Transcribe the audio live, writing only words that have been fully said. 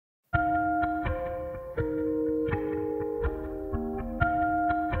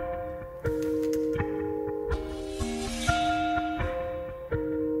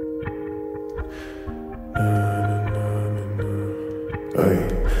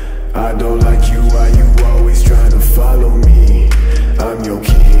I don't like you, why you always trying to follow me? I'm your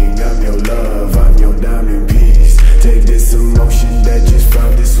king, I'm your love, I'm your diamond piece. Take this emotion that just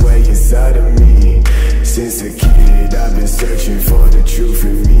found its way inside of me. Since a kid, I've been searching for the truth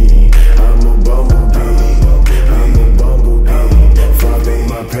in me. I'm a bumblebee, I'm a bumblebee. Following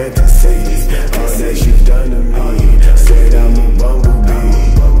my fantasies, all that you've done to me. Said I'm a bumblebee,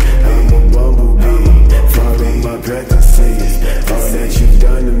 I'm a bumblebee. Following my fantasies, all that you've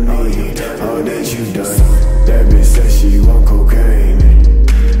done to me, all that you've done. That bitch said she want cocaine.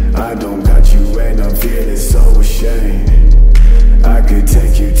 I don't got you and I'm feeling so ashamed. I could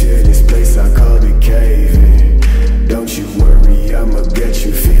take you to this place I call the cave. Don't you worry, I'ma get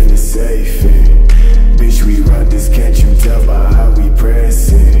you feeling safe. Bitch, we run this, can't you tell by how we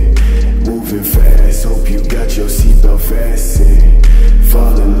pressing? Moving fast, hope you got your seatbelt fastened.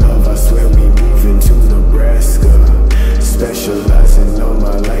 Fall in love, I swear we moving to Nebraska. Specializing on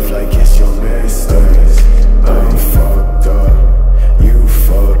my life like it's your masters. I'm fucked up, you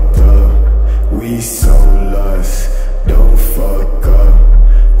fucked up. We so lost, don't fuck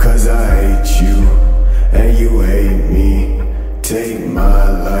up. Cause I hate you, and you hate me. Take my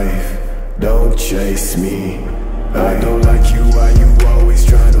life, don't chase me. I don't like you, why you always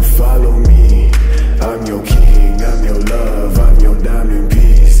trying to follow me? I'm your king, I'm your love, I'm your diamond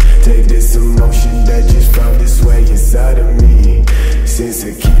piece. Take this emotion that just found its way inside of me. Since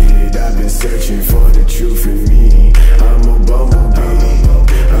a kid, I've been searching for the truth in me. I'm a bumblebee,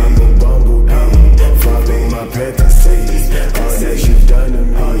 I'm a bumblebee. Following my path.